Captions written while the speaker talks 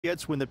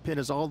gets when the pin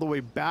is all the way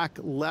back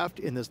left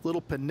in this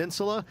little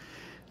peninsula.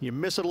 You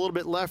miss it a little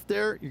bit left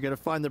there, you're going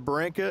to find the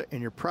Barranca,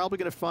 and you're probably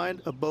going to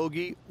find a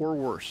bogey or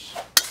worse.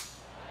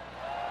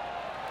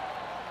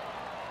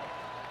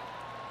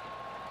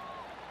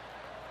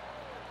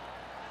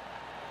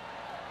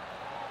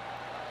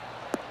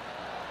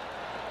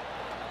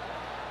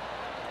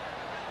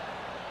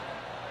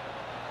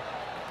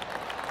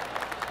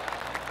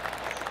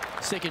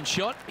 Second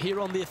shot here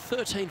on their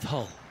 13th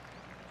hole.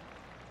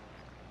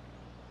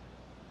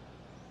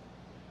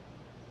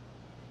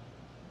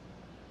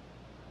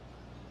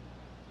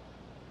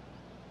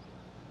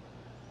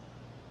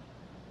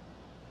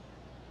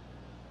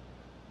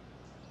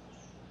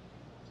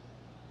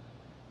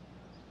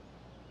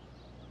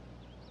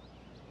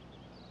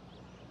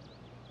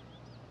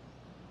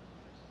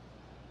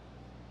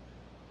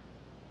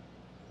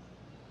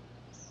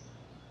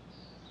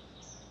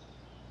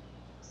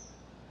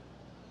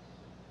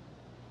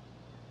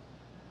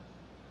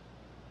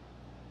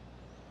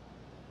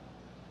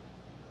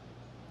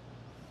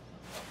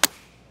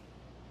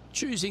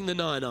 Choosing the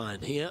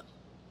 9-iron here.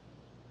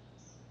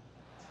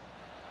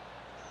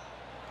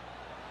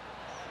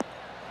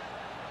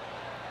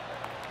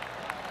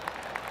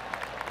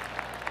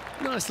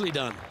 Nicely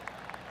done.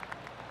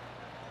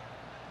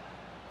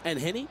 And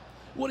Henny,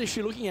 what is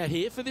she looking at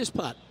here for this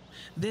putt?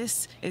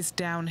 This is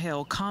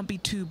downhill, can't be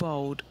too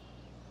bold.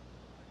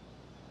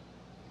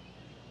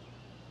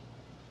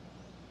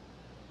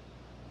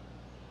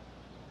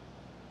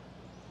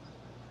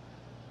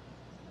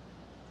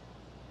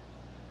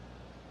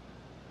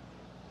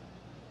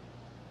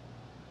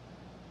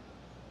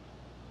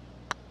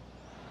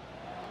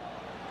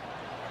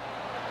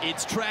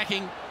 It's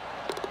tracking.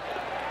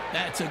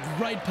 That's a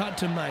great putt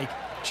to make.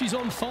 She's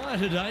on fire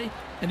today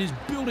and is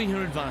building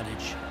her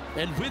advantage.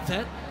 And with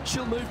that,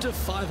 she'll move to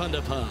 5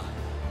 under par.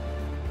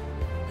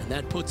 And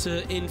that puts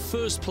her in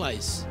first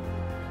place.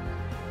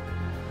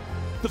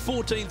 The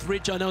 14th,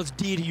 Rich, I know it's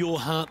dear to your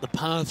heart, the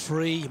par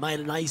 3. You made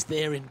an ace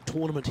there in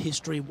tournament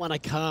history, won a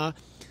car.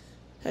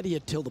 How do you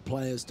tell the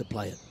players to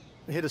play it?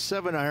 Hit a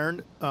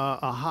 7-iron,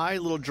 a high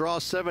little draw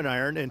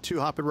 7-iron, and 2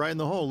 hop it right in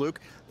the hole, Luke.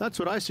 That's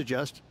what I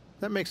suggest.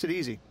 That makes it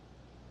easy.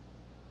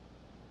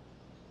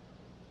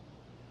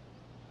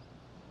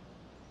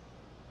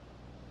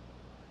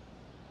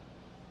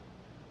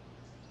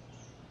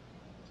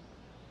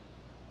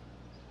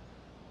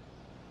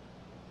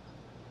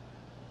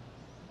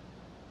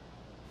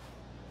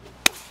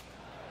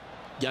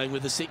 Going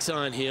with the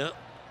 6-iron here.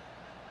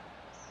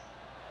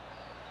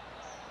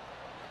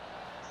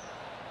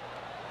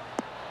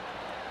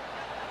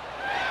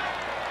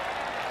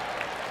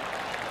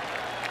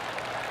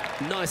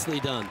 Nicely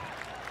done.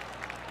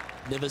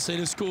 Never seen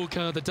a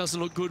scorecard that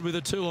doesn't look good with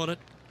a 2 on it.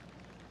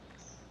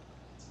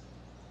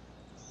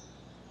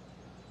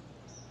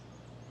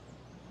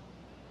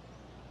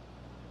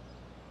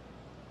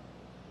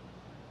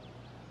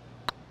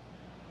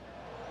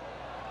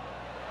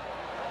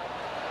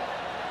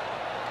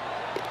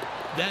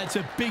 That's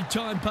a big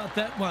time putt,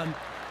 that one.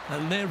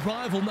 And their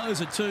rival knows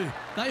it too.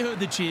 They heard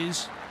the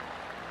cheers.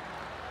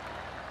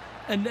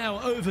 And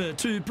now over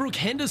to Brooke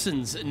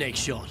Henderson's next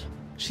shot.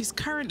 She's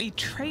currently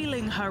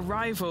trailing her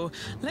rival.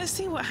 Let's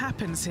see what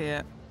happens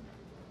here.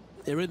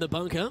 They're in the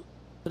bunker,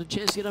 but a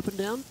chance to get up and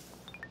down.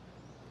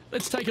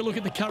 Let's take a look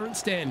at the current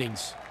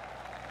standings.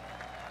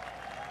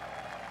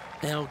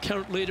 Our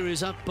current leader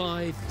is up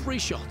by 3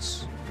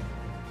 shots.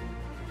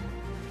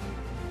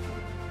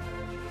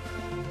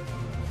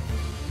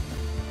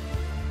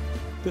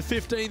 The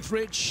 15th,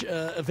 Rich,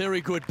 a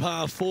very good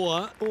par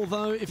 4.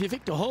 Although, if you're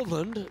Victor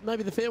Hovland,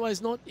 maybe the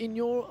fairway's not in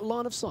your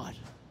line of sight.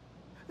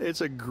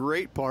 It's a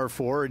great par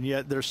 4, and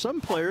yet there's some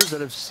players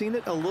that have seen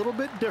it a little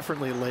bit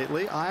differently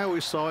lately. I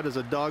always saw it as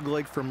a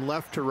dogleg from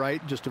left to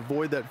right, just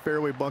avoid that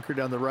fairway bunker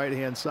down the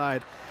right-hand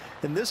side.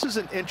 And this is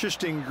an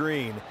interesting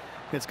green.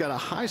 It's got a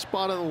high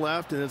spot on the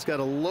left, and it's got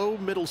a low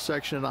middle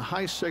section and a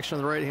high section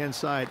on the right-hand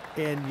side,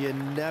 and you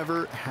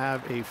never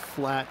have a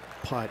flat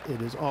putt.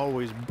 It is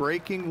always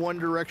breaking one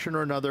direction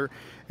or another,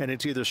 and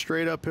it's either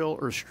straight uphill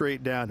or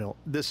straight downhill.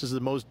 This is the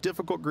most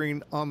difficult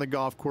green on the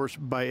golf course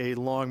by a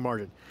long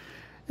margin.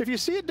 If you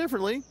see it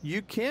differently,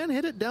 you can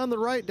hit it down the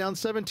right, down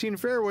 17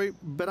 fairway,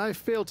 but I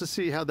fail to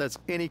see how that's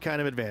any kind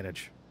of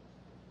advantage.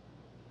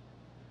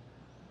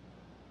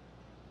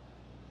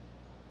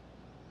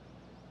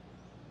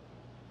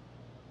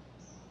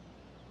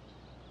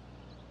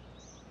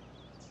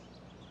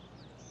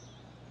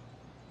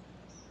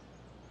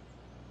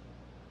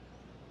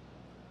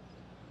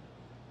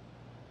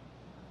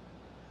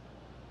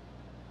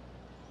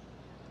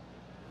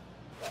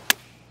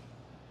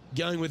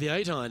 Going with the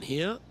 8-iron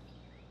here.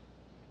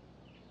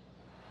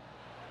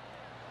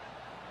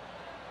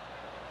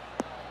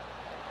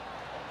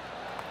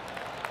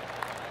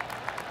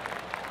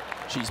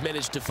 She's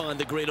managed to find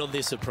the green on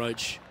this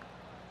approach.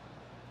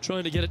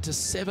 Trying to get it to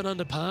 7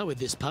 under par with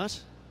this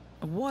putt.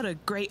 What a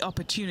great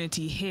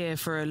opportunity here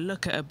for a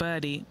look at a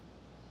birdie.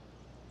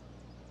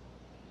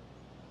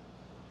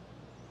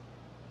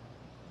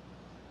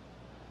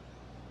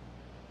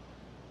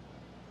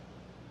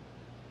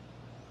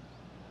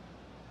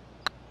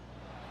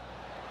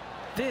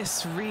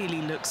 This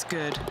really looks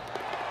good.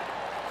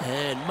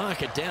 And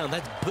mark it down.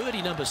 That's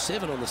birdie number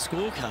 7 on the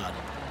scorecard.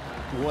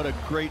 What a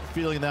great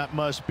feeling that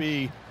must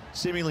be.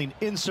 Seemingly an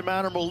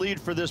insurmountable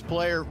lead for this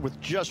player with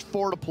just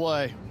 4 to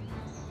play.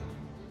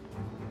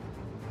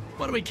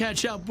 Why don't we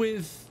catch up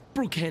with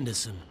Brooke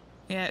Henderson?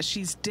 Yeah,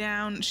 she's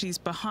down, she's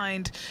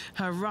behind,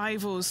 her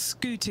rivals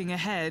scooting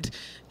ahead.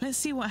 Let's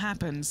see what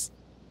happens.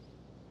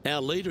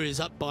 Our leader is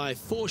up by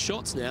 4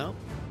 shots now.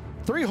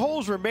 3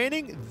 holes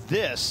remaining.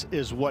 This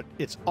is what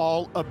it's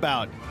all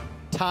about.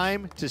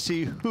 Time to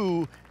see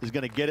who is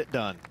going to get it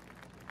done.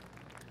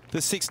 The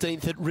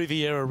 16th at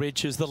Riviera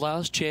Ridge is the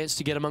last chance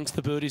to get amongst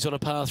the birdies on a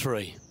par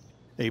 3.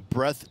 A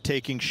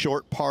breathtaking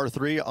short par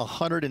 3,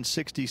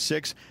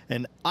 166,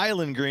 an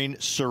island green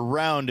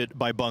surrounded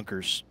by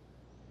bunkers.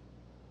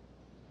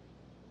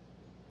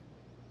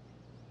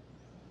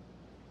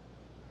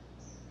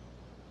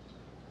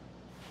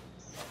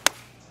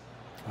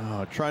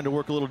 Oh, trying to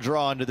work a little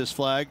draw into this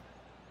flag.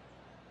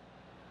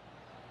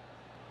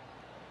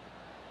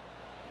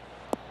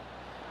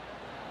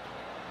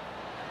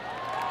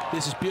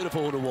 This is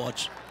beautiful to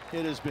watch.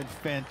 It has been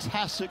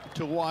fantastic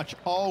to watch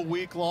all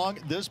week long.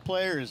 This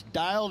player is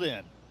dialed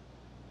in.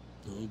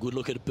 Oh, good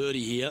look at a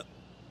birdie here.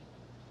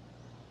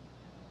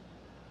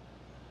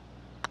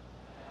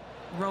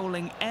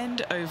 Rolling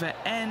end over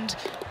end.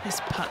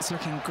 This putt's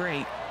looking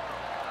great.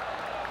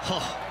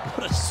 Oh,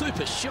 what a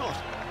super shot.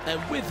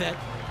 And with that,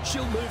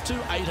 she'll move to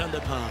 8 under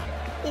par.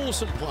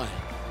 Awesome play.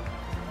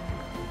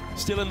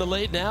 Still in the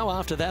lead now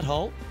after that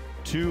hole.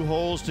 2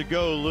 holes to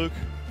go, Luke.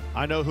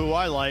 I know who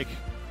I like.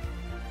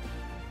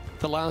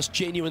 The last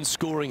genuine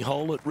scoring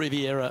hole at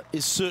Riviera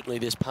is certainly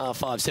this par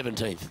 5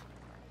 17th.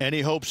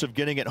 Any hopes of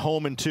getting it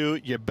home in 2,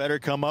 you better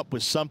come up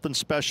with something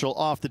special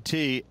off the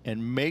tee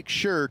and make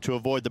sure to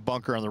avoid the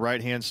bunker on the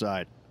right-hand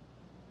side.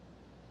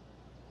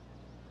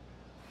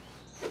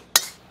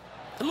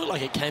 It looked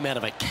like it came out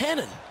of a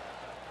cannon.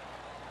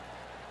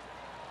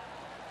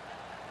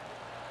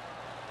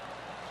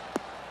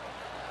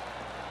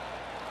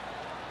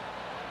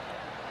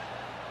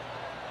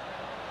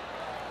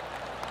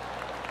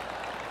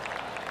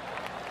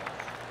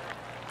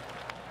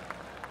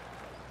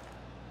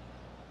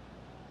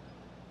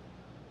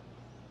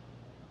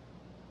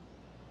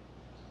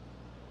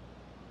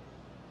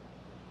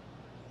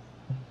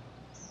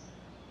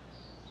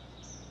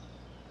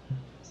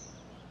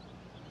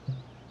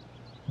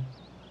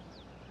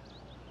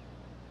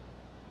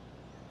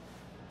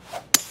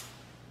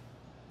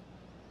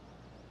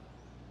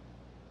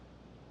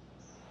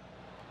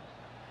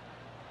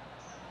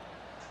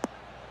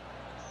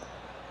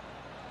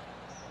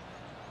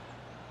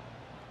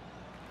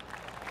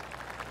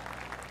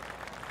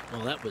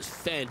 Well, that was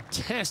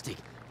fantastic.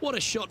 What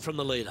a shot from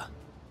the leader.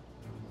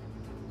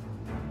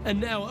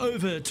 And now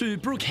over to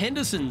Brooke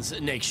Henderson's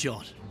next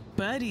shot.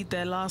 Birdied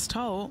their last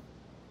hole.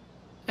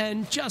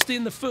 And just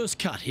in the first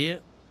cut here.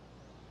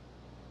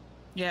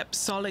 Yep,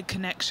 solid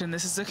connection.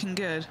 This is looking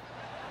good.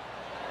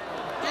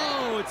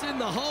 Oh, it's in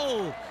the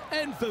hole.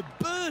 And for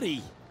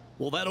birdie.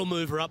 Well, that'll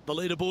move her up the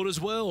leaderboard as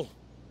well.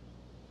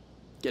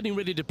 Getting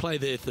ready to play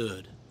their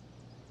third.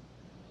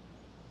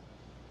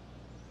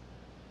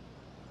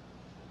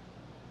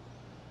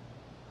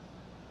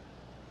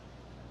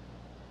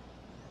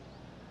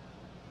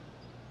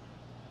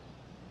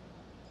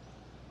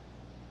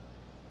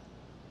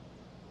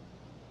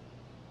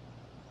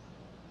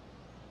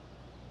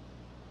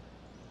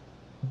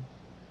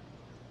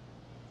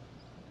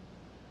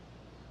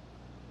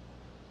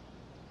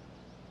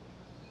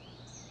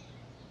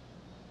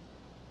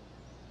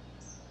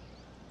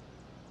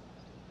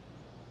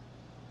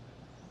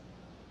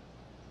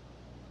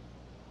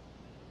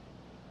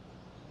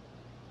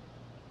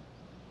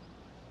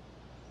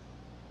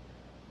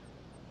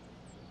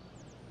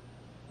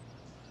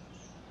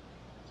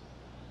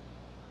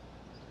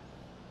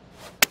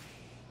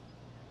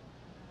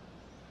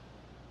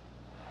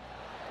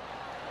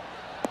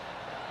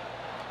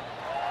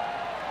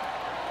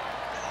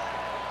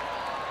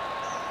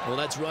 Well,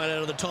 that's right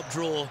out of the top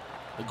draw.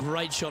 A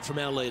great shot from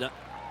our leader.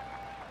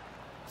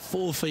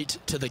 4 feet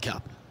to the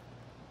cup.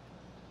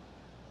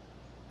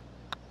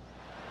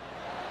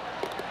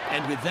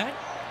 And with that,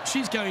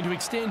 she's going to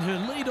extend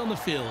her lead on the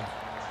field.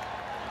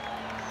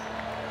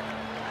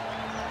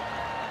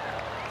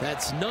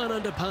 That's 9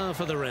 under par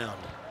for the round.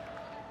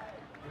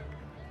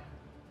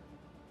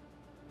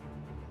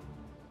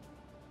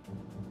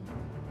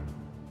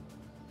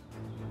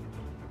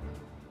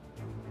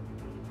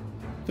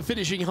 The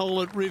finishing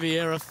hole at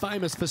Riviera,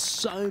 famous for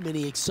so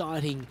many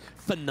exciting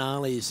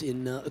finales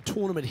in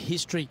tournament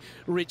history.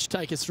 Rich,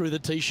 take us through the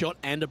tee shot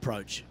and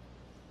approach.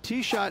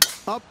 Tee shot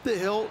up the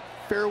hill,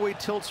 fairway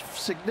tilts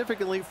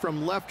significantly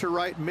from left to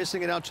right.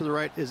 Missing it out to the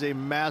right is a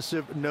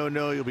massive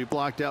no-no. You'll be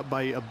blocked out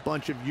by a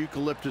bunch of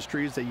eucalyptus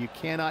trees that you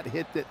cannot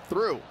hit it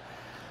through.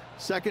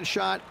 Second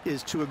shot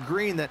is to a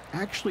green that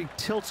actually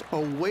tilts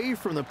away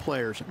from the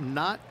players,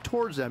 not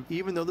towards them,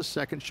 even though the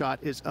second shot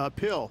is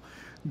uphill.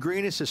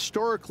 Green is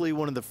historically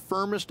one of the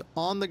firmest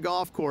on the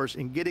golf course,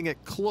 and getting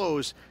it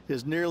close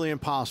is nearly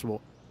impossible.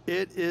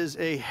 It is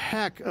a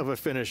heck of a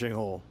finishing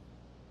hole.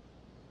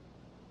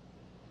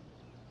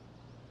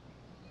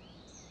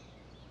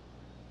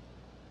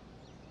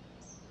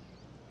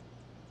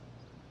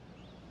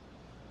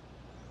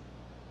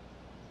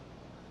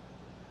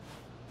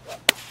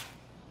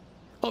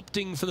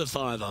 Opting for the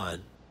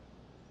 5-iron.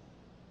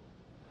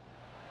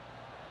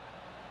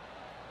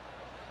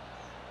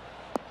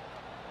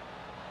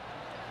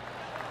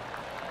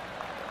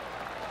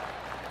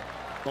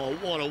 Oh,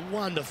 what a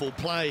wonderful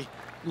play.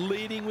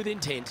 Leading with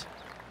intent.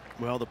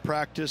 Well, the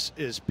practice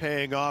is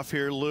paying off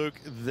here, Luke.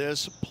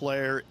 This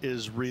player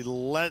is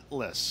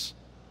relentless.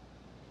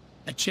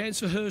 A chance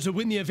for her to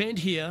win the event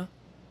here.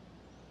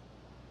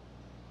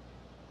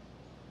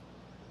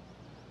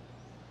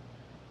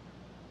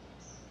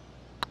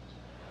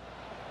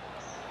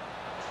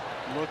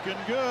 Looking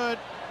good.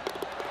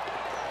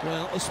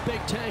 Well, a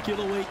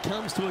spectacular week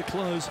comes to a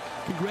close.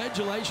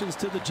 Congratulations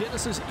to the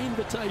Genesis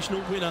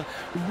Invitational winner,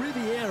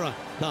 Riviera,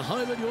 the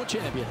home of your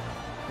champion.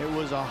 It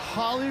was a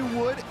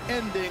Hollywood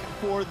ending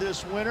for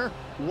this winner.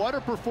 What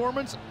a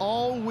performance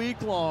all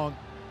week long.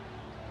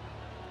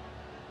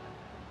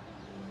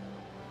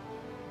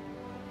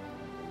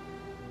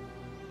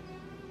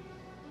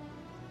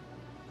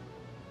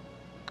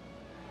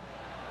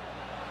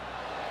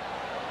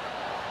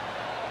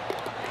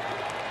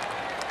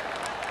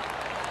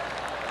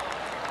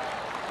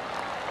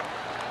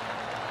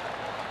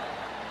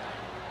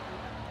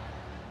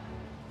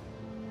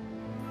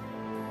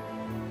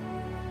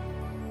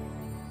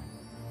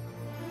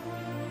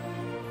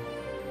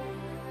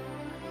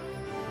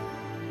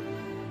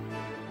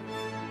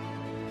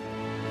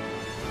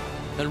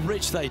 And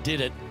Rich, they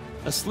did it.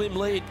 A slim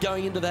lead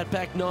going into that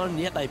back nine, and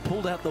yet they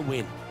pulled out the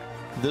win.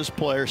 This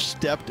player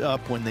stepped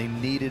up when they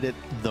needed it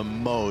the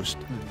most.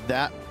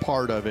 That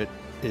part of it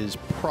is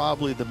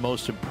probably the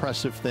most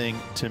impressive thing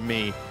to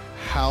me,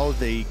 how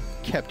they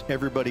kept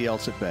everybody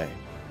else at bay.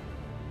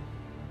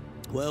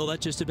 Well,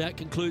 that just about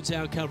concludes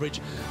our coverage.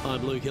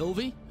 I'm Luke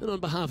Elvey, and on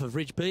behalf of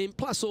Rich Beam,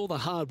 plus all the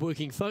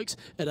hard-working folks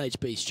at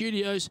HB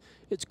Studios,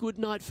 it's good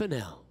night for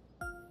now.